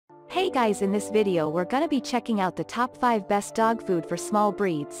Hey guys, in this video we're gonna be checking out the top 5 best dog food for small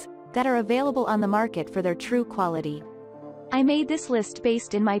breeds that are available on the market for their true quality. I made this list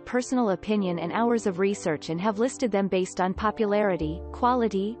based in my personal opinion and hours of research and have listed them based on popularity,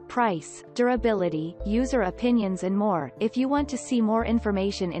 quality, price, durability, user opinions and more. If you want to see more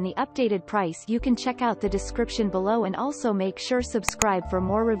information in the updated price, you can check out the description below and also make sure subscribe for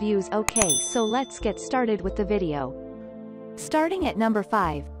more reviews. Okay, so let's get started with the video. Starting at number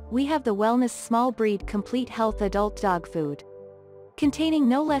 5, we have the Wellness Small Breed Complete Health Adult Dog Food. Containing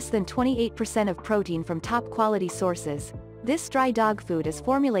no less than 28% of protein from top quality sources, this dry dog food is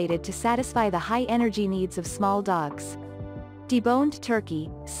formulated to satisfy the high energy needs of small dogs. Deboned turkey,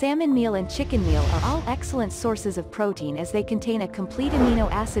 salmon meal and chicken meal are all excellent sources of protein as they contain a complete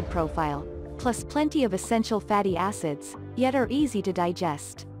amino acid profile, plus plenty of essential fatty acids, yet are easy to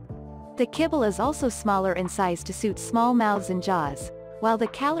digest. The kibble is also smaller in size to suit small mouths and jaws, while the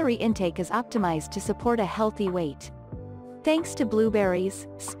calorie intake is optimized to support a healthy weight. Thanks to blueberries,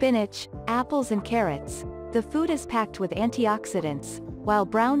 spinach, apples and carrots, the food is packed with antioxidants, while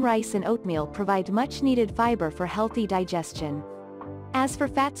brown rice and oatmeal provide much-needed fiber for healthy digestion. As for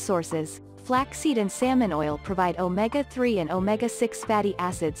fat sources, flaxseed and salmon oil provide omega-3 and omega-6 fatty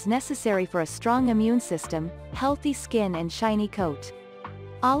acids necessary for a strong immune system, healthy skin and shiny coat.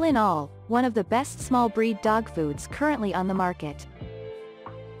 All in all, one of the best small breed dog foods currently on the market.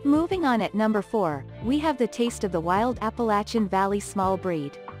 Moving on at number 4, we have the Taste of the Wild Appalachian Valley Small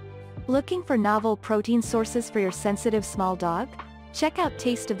Breed. Looking for novel protein sources for your sensitive small dog? Check out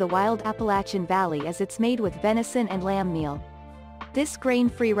Taste of the Wild Appalachian Valley as it's made with venison and lamb meal. This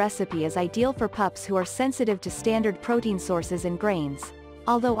grain-free recipe is ideal for pups who are sensitive to standard protein sources and grains,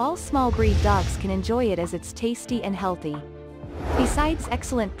 although all small breed dogs can enjoy it as it's tasty and healthy. Besides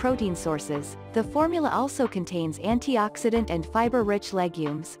excellent protein sources, the formula also contains antioxidant and fiber-rich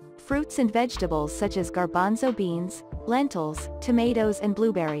legumes, fruits and vegetables such as garbanzo beans, lentils, tomatoes and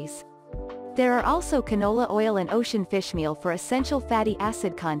blueberries. There are also canola oil and ocean fish meal for essential fatty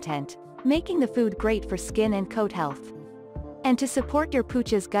acid content, making the food great for skin and coat health. And to support your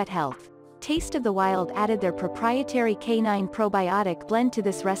pooch's gut health, Taste of the Wild added their proprietary canine probiotic blend to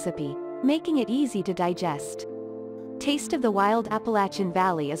this recipe, making it easy to digest. Taste of the Wild Appalachian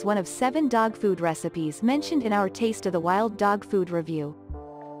Valley is one of 7 dog food recipes mentioned in our Taste of the Wild dog food review.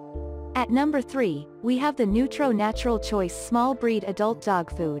 At number 3, we have the Nutro Natural Choice Small Breed Adult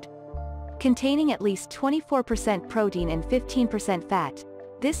Dog Food. Containing at least 24% protein and 15% fat,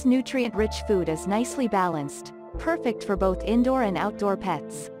 this nutrient-rich food is nicely balanced, perfect for both indoor and outdoor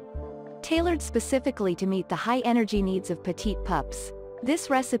pets. Tailored specifically to meet the high energy needs of petite pups,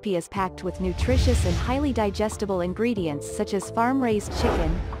 this recipe is packed with nutritious and highly digestible ingredients such as farm-raised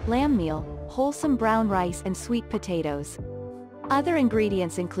chicken, lamb meal, wholesome brown rice and sweet potatoes. Other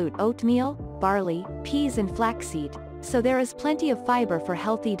ingredients include oatmeal, barley, peas and flaxseed, so there is plenty of fiber for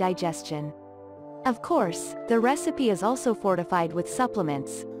healthy digestion. Of course, the recipe is also fortified with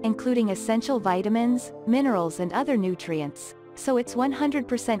supplements, including essential vitamins, minerals and other nutrients, so it's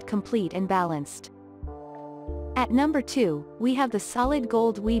 100% complete and balanced. At number 2, we have the Solid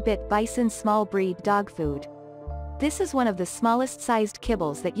Gold Wee-Bit Bison Small Breed Dog Food. This is one of the smallest sized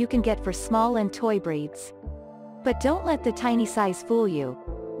kibbles that you can get for small and toy breeds. But don't let the tiny size fool you.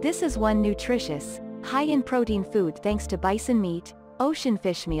 This is one nutritious, high in protein food thanks to bison meat, ocean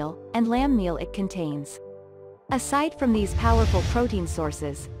fish meal, and lamb meal it contains. Aside from these powerful protein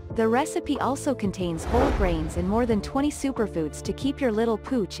sources, the recipe also contains whole grains and more than 20 superfoods to keep your little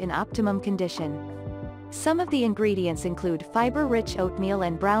pooch in optimum condition. Some of the ingredients include fiber-rich oatmeal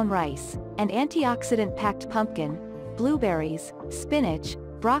and brown rice, and antioxidant-packed pumpkin, blueberries, spinach,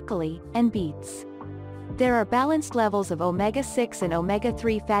 broccoli, and beets. There are balanced levels of omega-6 and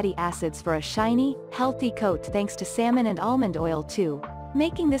omega-3 fatty acids for a shiny, healthy coat thanks to salmon and almond oil too,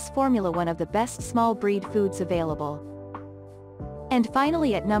 making this formula one of the best small breed foods available. And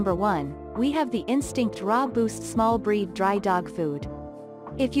finally at number 1, we have the Instinct Raw Boost Small Breed Dry Dog Food.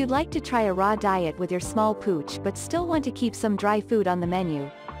 If you'd like to try a raw diet with your small pooch but still want to keep some dry food on the menu,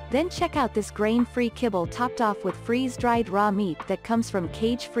 then check out this grain-free kibble topped off with freeze-dried raw meat that comes from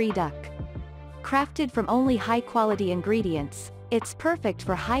cage-free duck. Crafted from only high-quality ingredients, it's perfect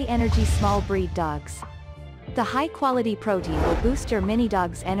for high-energy small breed dogs. The high-quality protein will boost your mini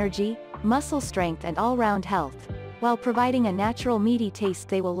dog's energy, muscle strength and all-round health, while providing a natural meaty taste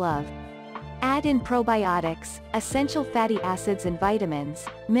they will love. Add in probiotics, essential fatty acids and vitamins,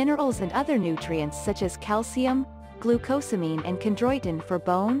 minerals and other nutrients such as calcium, glucosamine and chondroitin for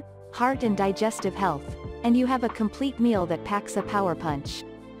bone, heart and digestive health, and you have a complete meal that packs a power punch.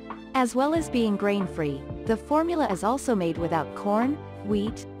 As well as being grain-free, the formula is also made without corn,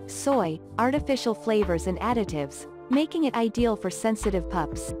 wheat, soy, artificial flavors and additives, making it ideal for sensitive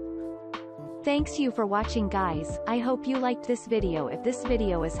pups. Thanks you for watching guys. I hope you liked this video. If this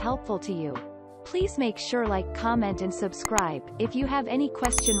video is helpful to you, please make sure like, comment and subscribe. If you have any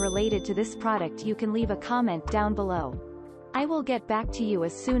question related to this product you can leave a comment down below. I will get back to you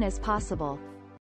as soon as possible.